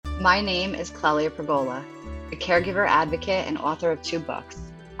My name is Clelia Pergola, a caregiver advocate and author of two books.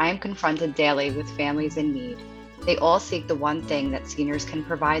 I am confronted daily with families in need. They all seek the one thing that seniors can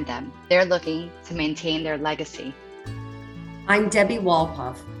provide them. They're looking to maintain their legacy. I'm Debbie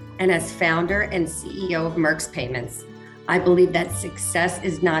Walpoff, and as founder and CEO of Merck's Payments, I believe that success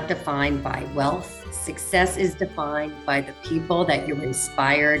is not defined by wealth. Success is defined by the people that you're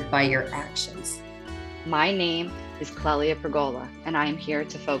inspired by your actions. My name is Clelia Pergola, and I am here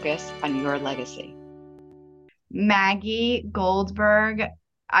to focus on your legacy. Maggie Goldberg.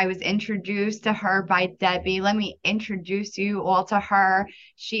 I was introduced to her by Debbie. Let me introduce you all to her.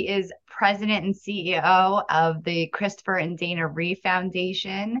 She is president and CEO of the Christopher and Dana Ree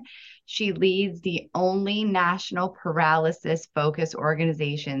Foundation. She leads the only national paralysis focused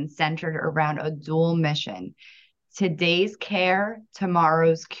organization centered around a dual mission: today's care,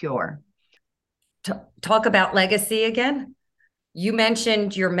 tomorrow's cure. Talk about legacy again. You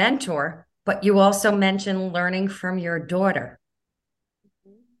mentioned your mentor, but you also mentioned learning from your daughter.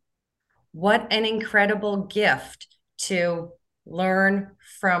 What an incredible gift to learn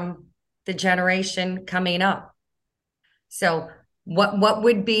from the generation coming up. So what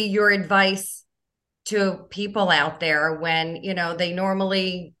would be your advice to people out there when, they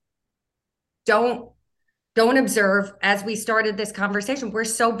normally don't observe? As we started this conversation, we're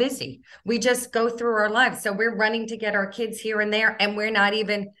so busy. We just go through our lives. So we're running to get our kids here and there, and we're not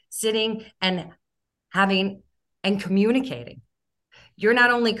even sitting and having and communicating. You're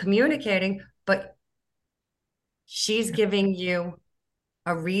not only communicating, but she's giving you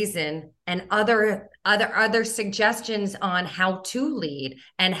a reason and other suggestions on how to lead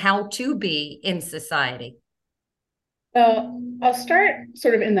and how to be in society. Well, I'll start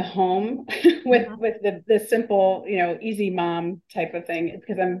sort of in the home with the simple, easy mom type of thing,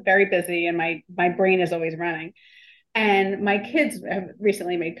 because I'm very busy and my brain is always running. And my kids have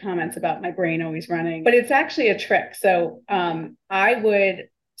recently made comments about my brain always running, but it's actually a trick. So I would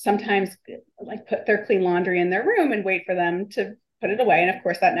sometimes put their clean laundry in their room and wait for them to put it away. And of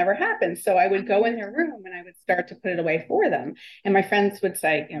course that never happens. So I would go in their room and I would start to put it away for them. And my friends would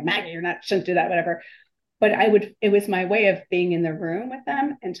say, Maggie, shouldn't do that, whatever. But it was my way of being in the room with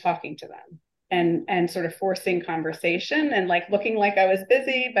them and talking to them and sort of forcing conversation and looking like I was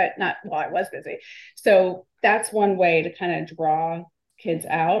busy, but not, well, I was busy. So that's one way to kind of draw kids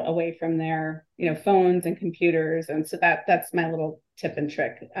out away from their, phones and computers. And so that's my little tip and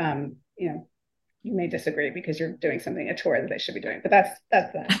trick. You may disagree because you're doing something, a chore that they should be doing, but that's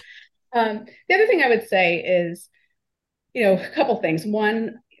that. The other thing I would say is, a couple things.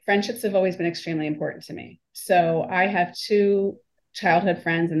 One, friendships have always been extremely important to me. So I have two childhood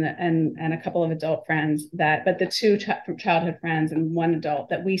friends and a couple of adult friends but the two childhood friends and one adult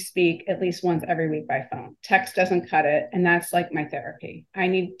that we speak at least once every week by phone. Text doesn't cut it. And that's like my therapy. I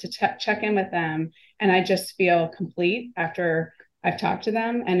need to check in with them. And I just feel complete after I've talked to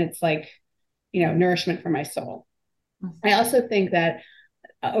them. And it's nourishment for my soul. I also think that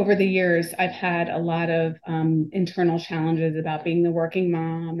over the years, I've had a lot of internal challenges about being the working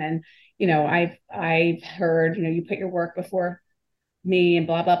mom. And, I've heard, you put your work before me and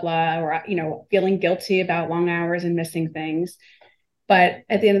blah, blah, blah, or, feeling guilty about long hours and missing things. But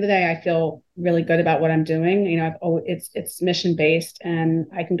at the end of the day, I feel really good about what I'm doing. It's mission based, and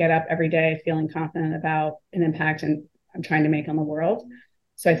I can get up every day feeling confident about an impact and I'm trying to make on the world.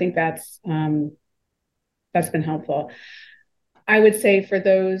 So I think that's been helpful. I would say for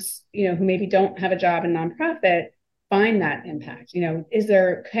those, who maybe don't have a job in nonprofit, find that impact.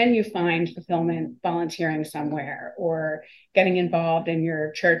 Can you find fulfillment volunteering somewhere or getting involved in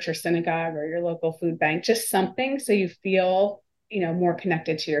your church or synagogue or your local food bank, just something so you feel, more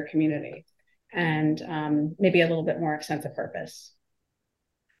connected to your community and maybe a little bit more sense of purpose.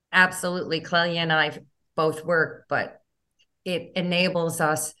 Absolutely. Clelia and I both work, but it enables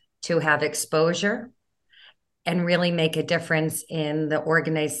us to have exposure and really make a difference in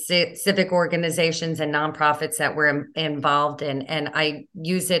the civic organizations and nonprofits that we're involved in. And I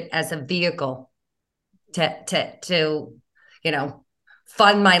use it as a vehicle to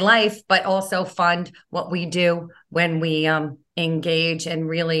fund my life, but also fund what we do when we engage. And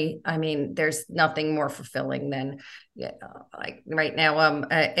really, there's nothing more fulfilling than right now,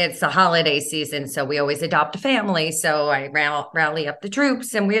 it's a holiday season, so we always adopt a family. So I rally up the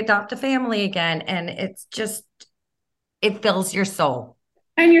troops and we adopt a family again. And it fills your soul.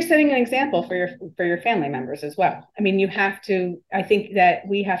 And you're setting an example for your family members as well. I think that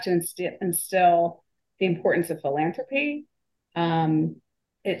we have to instill the importance of philanthropy.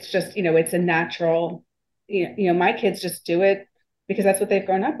 It's just, it's a natural, my kids just do it because that's what they've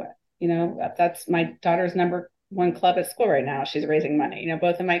grown up with. That's my daughter's number one club at school right now. She's raising money,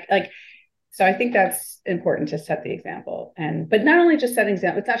 both of my, like, so I think that's important to set the example. But not only just setting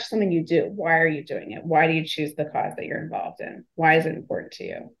example, it's not just something you do. Why are you doing it? Why do you choose the cause that you're involved in? Why is it important to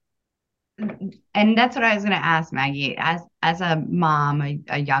you? And that's what I was going to ask, Maggie. As a mom,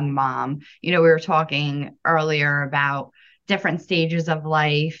 a young mom, we were talking earlier about different stages of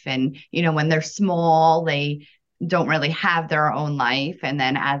life, and when they're small, they don't really have their own life, and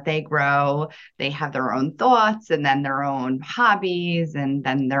then as they grow, they have their own thoughts, and then their own hobbies, and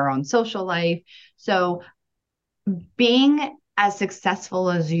then their own social life. So being as successful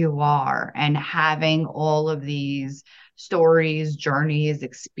as you are and having all of these stories, journeys,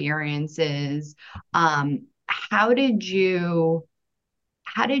 experiences, how did you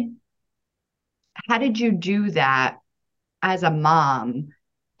do that as a mom?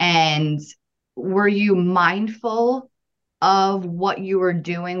 And were you mindful of what you were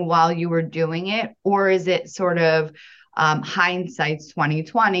doing while you were doing it? Or is it sort of hindsight's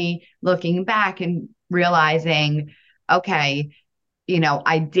 2020, looking back and realizing, okay,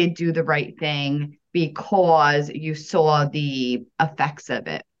 I did do the right thing because you saw the effects of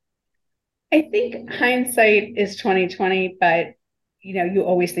it? I think hindsight is 2020, but you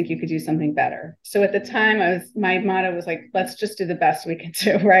always think you could do something better. So at the time, my motto was like, let's just do the best we can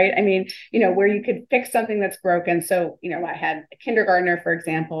do, right? I mean, where you could fix something that's broken. So, I had a kindergartner, for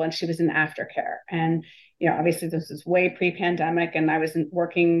example, and she was in aftercare. And, obviously this was way pre-pandemic, and I was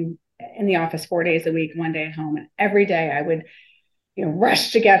working in the office 4 days a week, 1 day at home. And every day I would,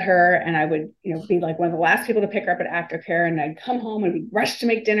 rush to get her. And I would, be like one of the last people to pick her up at aftercare. And I'd come home and we'd rush to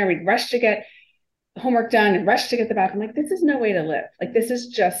make dinner. We'd rush to get homework done and rush to get the bathroom. Like, this is no way to live. Like, this is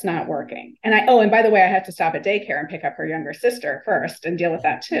just not working. And and by the way, I had to stop at daycare and pick up her younger sister first and deal with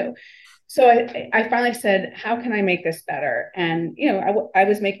that too. So I finally said, how can I make this better? And, I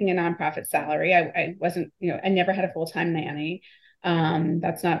was making a nonprofit salary. I wasn't, I never had a full-time nanny.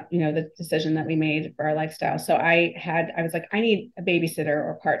 That's not, the decision that we made for our lifestyle. So I was like, I need a babysitter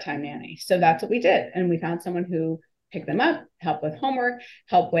or part-time nanny. So that's what we did. And we found someone who picked them up, help with homework,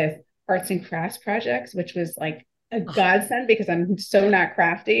 help with arts and crafts projects, which was like a godsend because I'm so not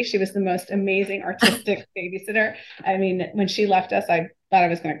crafty. She was the most amazing artistic babysitter. I mean, when she left us, I thought I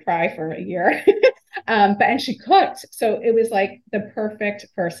was going to cry for a year. And she cooked. So it was like the perfect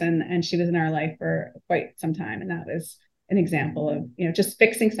person. And she was in our life for quite some time. And that was an example of, just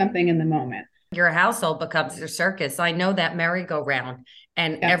fixing something in the moment. Your household becomes your circus. I know that merry-go-round.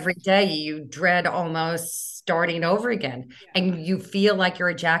 And Yes. Every day you dread almost starting over again. Yeah. And you feel like you're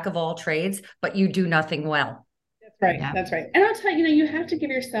a jack of all trades, but you do nothing well. That's right. Yeah. That's right. And I'll tell you, you have to give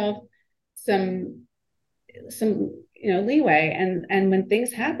yourself some leeway. And when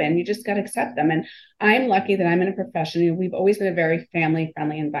things happen, you just got to accept them. And I'm lucky that I'm in a profession. We've always been a very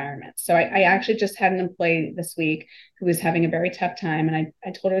family-friendly environment. So I actually just had an employee this week who was having a very tough time. And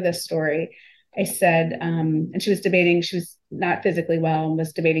I told her this story. I said, and she was not physically well and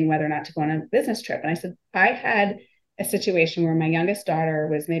was debating whether or not to go on a business trip. And I said, I had a situation where my youngest daughter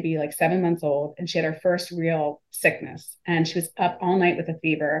was maybe like 7 months old, and she had her first real sickness, and she was up all night with a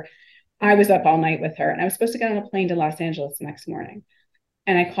fever. I was up all night with her, and I was supposed to get on a plane to Los Angeles the next morning.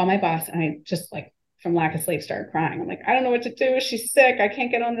 And I called my boss, and I just, like, from lack of sleep, started crying. I'm like, I don't know what to do. She's sick. I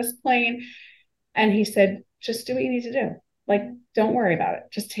can't get on this plane. And he said, just do what you need to do. Like, don't worry about it.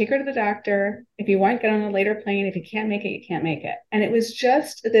 Just take her to the doctor. If you want, get on a later plane. If you can't make it, you can't make it. And it was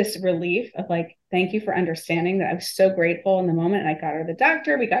just this relief of like, thank you for understanding that. I was so grateful in the moment. And I got her to the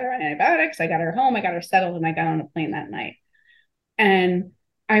doctor. We got her on antibiotics. I got her home. I got her settled, and I got on a plane that night. And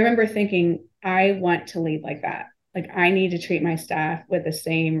I remember thinking, I want to lead like that. Like, I need to treat my staff with the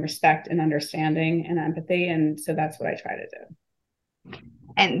same respect and understanding and empathy. And so that's what I try to do.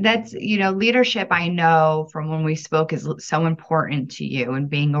 And that's, leadership, I know from when we spoke, is so important to you, and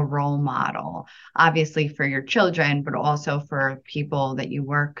being a role model, obviously for your children, but also for people that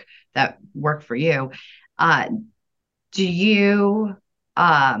work for you. Do you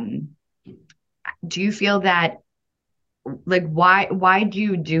feel that, like, why do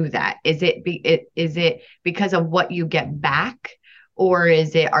you do that? Is it because of what you get back, or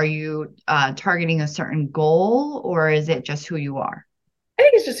are you targeting a certain goal, or is it just who you are? I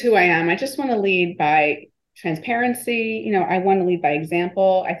think it's just who I am. I just want to lead by transparency. I want to lead by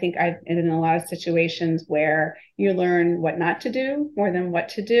example. I think I've been in a lot of situations where you learn what not to do more than what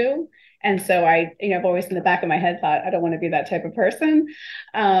to do. And so I've always in the back of my head thought, I don't want to be that type of person.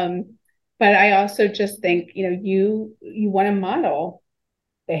 But I also just think, you want to model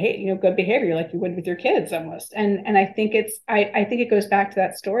good behavior like you would with your kids almost. And I think I think it goes back to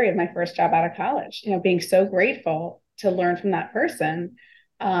that story of my first job out of college, being so grateful to learn from that person.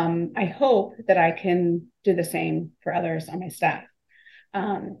 I hope that I can do the same for others on my staff.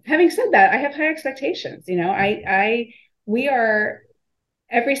 Having said that, I have high expectations. We are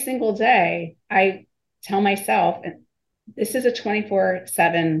every single day, I tell myself, this is a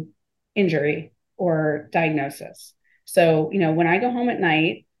 24/7 injury or diagnosis. So, when I go home at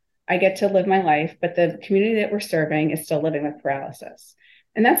night, I get to live my life, but the community that we're serving is still living with paralysis.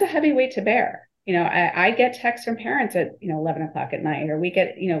 And that's a heavy weight to bear. I get texts from parents at, 11 o'clock at night, or we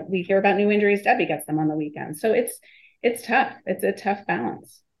hear about new injuries Debbie gets them on the weekend. So it's tough. It's a tough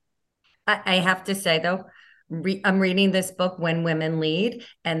balance. I have to say, though, I'm reading this book, When Women Lead,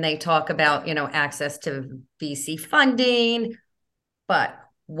 and they talk about, access to VC funding, but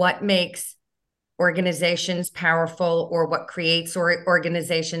what makes organizations powerful, or what creates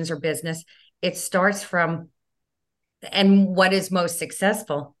organizations or business, it starts from, and what is most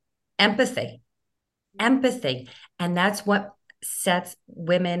successful? Empathy. And that's what sets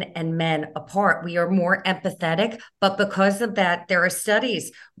women and men apart. We are more empathetic, but because of that, there are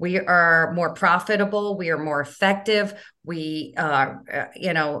studies. We are more profitable. We are more effective. We,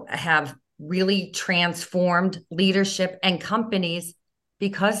 have really transformed leadership and companies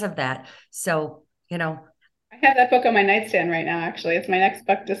because of that. So, I have that book on my nightstand right now. Actually, it's my next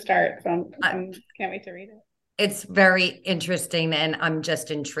book to start. So I can't wait to read it. It's very interesting, and I'm just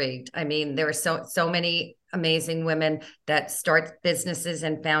intrigued. I mean, there are so many amazing women that start businesses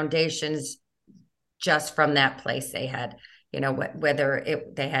and foundations just from that place they had, whether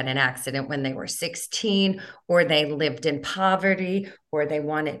they had an accident when they were 16, or they lived in poverty, or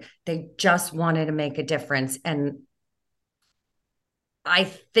they just wanted to make a difference. And I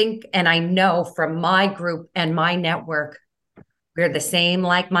think, and I know from my group and my network, we're the same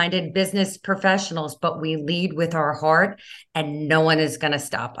like-minded business professionals, but we lead with our heart, and no one is going to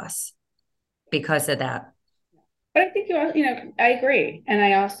stop us because of that. But I think I agree. And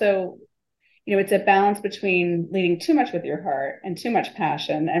I also, it's a balance between leading too much with your heart and too much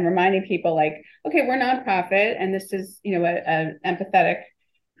passion, and reminding people like, okay, we're nonprofit and this is, an empathetic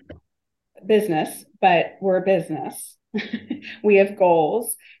business, but we're a business. We have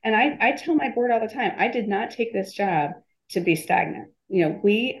goals. And I tell my board all the time, I did not take this job to be stagnant.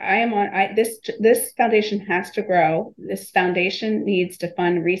 This foundation has to grow. This foundation needs to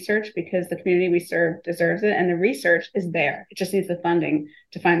fund research because the community we serve deserves it. And the research is there. It just needs the funding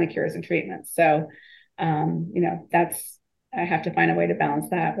to find the cures and treatments. So, I have to find a way to balance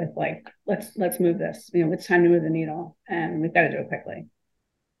that with like, let's move this, it's time to move the needle, and we've got to do it quickly.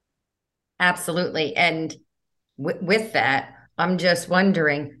 Absolutely. And with that, I'm just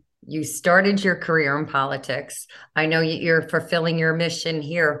wondering, you started your career in politics. I know you're fulfilling your mission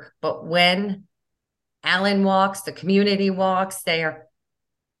here, but when Allen walks, the community walks there,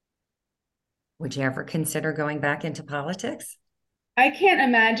 would you ever consider going back into politics? I can't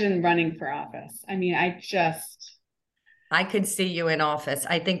imagine running for office. I mean, I could see you in office.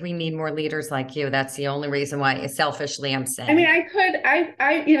 I think we need more leaders like you. That's the only reason why, selfishly, I'm saying. I mean,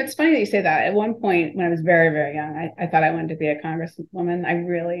 it's funny that you say that. At one point when I was very, very young, I thought I wanted to be a congresswoman.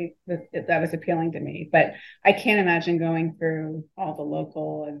 That was appealing to me, but I can't imagine going through all the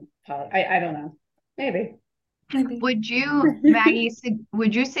local and I don't know. Maybe. Would you, Maggie,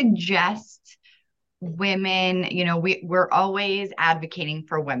 would you suggest women, we're always advocating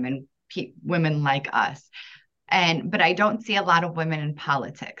for women like us. But I don't see a lot of women in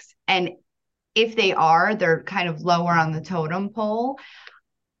politics. And if they are, they're kind of lower on the totem pole.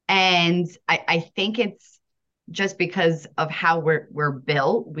 And I think it's just because of how we're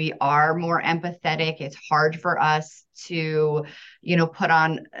built. We are more empathetic. It's hard for us to, put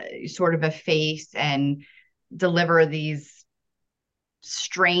on sort of a face and deliver these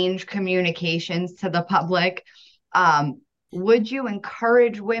strange communications to the public. Would you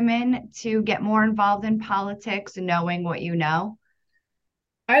encourage women to get more involved in politics, knowing what you know?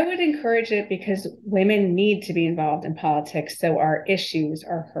 I would encourage it because women need to be involved in politics so our issues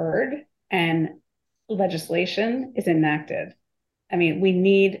are heard and legislation is enacted. I mean, we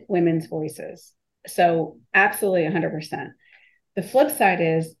need women's voices. So absolutely 100%. The flip side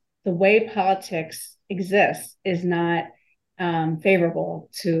is the way politics exists is not favorable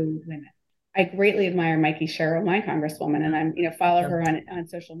to women. I greatly admire Mikey Sherrill, my congresswoman, and I'm, follow her on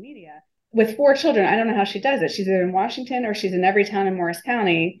social media. With 4 children, I don't know how she does it. She's either in Washington or she's in every town in Morris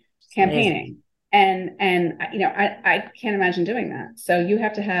County campaigning. And I can't imagine doing that. So you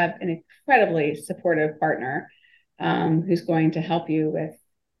have to have an incredibly supportive partner who's going to help you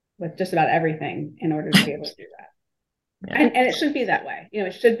with just about everything in order to be able to do that. Yeah. And it should be that way.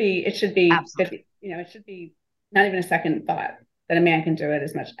 It should be, it should be not even a second thought that a man can do it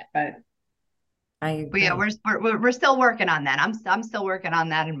as much, but I But yeah, agree. we're still working on that. I'm still working on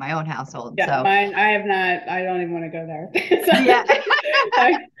that in my own household. Yeah, So mine, I have not, I don't even want to go there. yeah,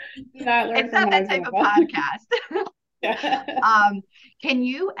 I did not learn it's from not my that type of example. podcast. Yeah. Can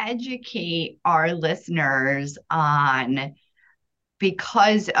you educate our listeners on,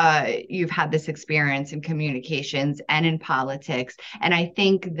 because you've had this experience in communications and in politics, and I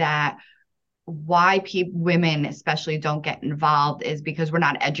think that why women especially don't get involved is because we're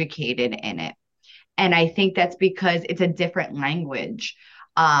not educated in it. And I think that's because it's a different language.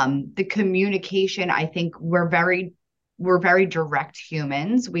 The communication, I think we're very direct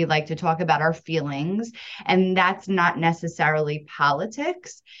humans. We like to talk about our feelings, and that's not necessarily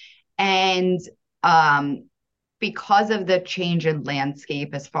politics. And um, because of the change in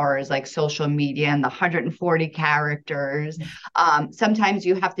landscape as far as like social media and the 140 characters, sometimes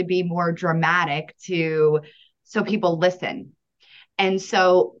you have to be more dramatic so people listen. And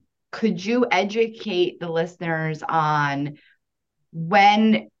so could you educate the listeners on,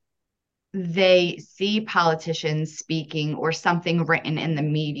 when they see politicians speaking or something written in the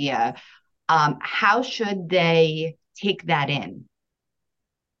media, how should they take that in?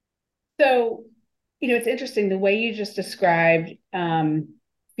 So, it's interesting the way you just described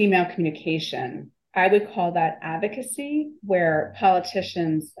female communication. I would call that advocacy, where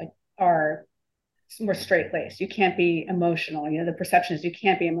politicians like are more straight laced. You can't be emotional. The perception is you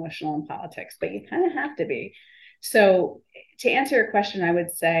can't be emotional in politics, but you kind of have to be. So, to answer your question, I would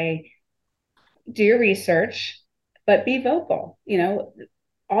say do your research, but be vocal.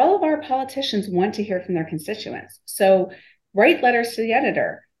 All of our politicians want to hear from their constituents. So, write letters to the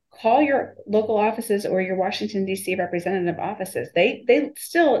editor, call your local offices or your Washington, D.C. representative offices. They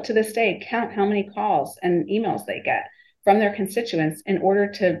still, to this day, count how many calls and emails they get from their constituents in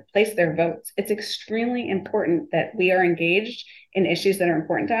order to place their votes. It's extremely important that we are engaged in issues that are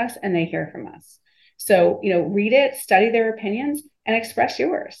important to us and they hear from us. So, read it, study their opinions, and express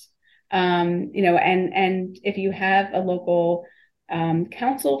yours. And if you have a local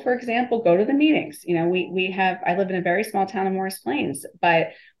council, for example, go to the meetings. I live in a very small town of Morris Plains, but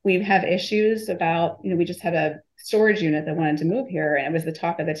we have issues about, we just had a storage unit that wanted to move here, and it was the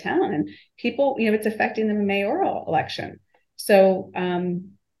talk of the town, and people, it's affecting the mayoral election. So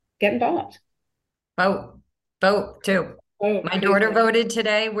get involved. Vote too. My daughter do. voted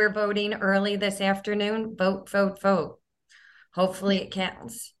today. We're voting early this afternoon. Vote, vote, vote. Hopefully it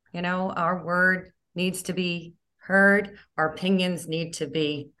counts. Our word needs to be heard. Our opinions need to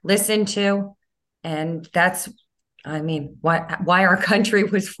be listened to. And that's, why our country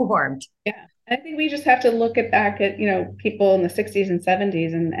was formed. Yeah. I think we just have to look back at, people in the 60s and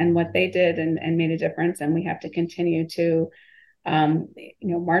 70s and what they did and made a difference. And we have to continue to,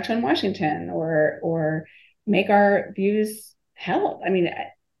 march on Washington or make our views held.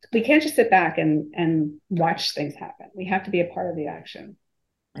 We can't just sit back and watch things happen. We have to be a part of the action.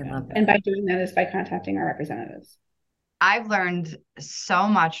 I love that. And by doing that is by contacting our representatives. I've learned so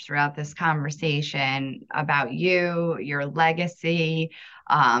much throughout this conversation about you, your legacy,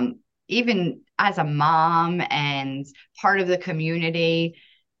 even as a mom and part of the community.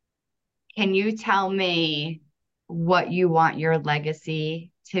 Can you tell me what you want your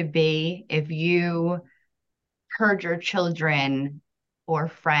legacy to be if you heard your children or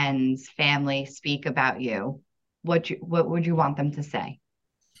friends, family speak about you? What would you want them to say?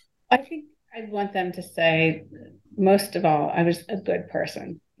 I think I'd want them to say, most of all, I was a good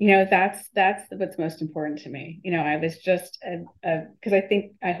person. That's what's most important to me. I was just because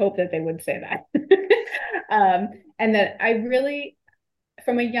I hope that they would say that. And that I really,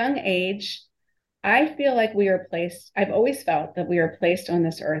 from a young age, I feel like I've always felt that we are placed on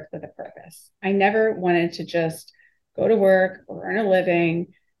this earth with a purpose. I never wanted to just go to work or earn a living,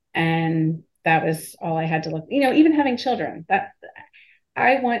 and that was all I had to look, even having children, that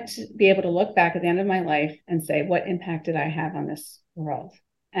I want to be able to look back at the end of my life and say, what impact did I have on this world?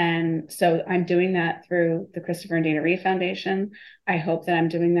 And so I'm doing that through the Christopher and Dana Reeve Foundation. I hope that I'm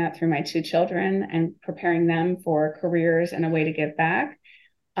doing that through my 2 children and preparing them for careers and a way to give back.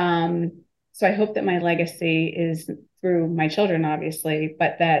 So I hope that my legacy is through my children, obviously,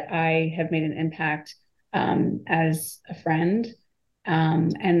 but that I have made an impact as a friend.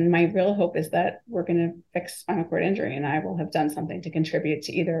 And my real hope is that we're going to fix spinal cord injury, and I will have done something to contribute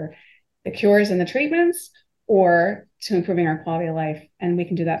to either the cures and the treatments or to improving our quality of life. And we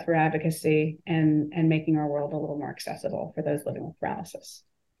can do that through advocacy and making our world a little more accessible for those living with paralysis.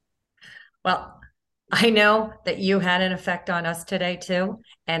 Well, I know that you had an effect on us today too,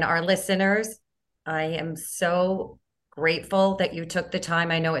 and our listeners. I am so grateful that you took the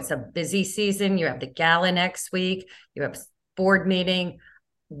time. I know it's a busy season. You have the gala next week. You have board meeting.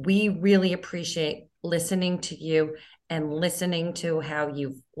 we really appreciate listening to you and listening to how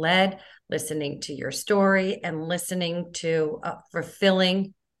you've led, listening to your story, and listening to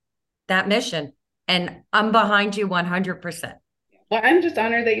fulfilling that mission. And I'm behind you 100%. Well, I'm just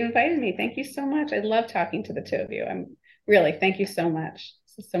honored that you invited me. Thank you so much. I love talking to the two of you. I'm really, thank you so much.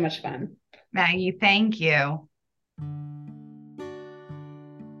 This is so much fun. Maggie, thank you.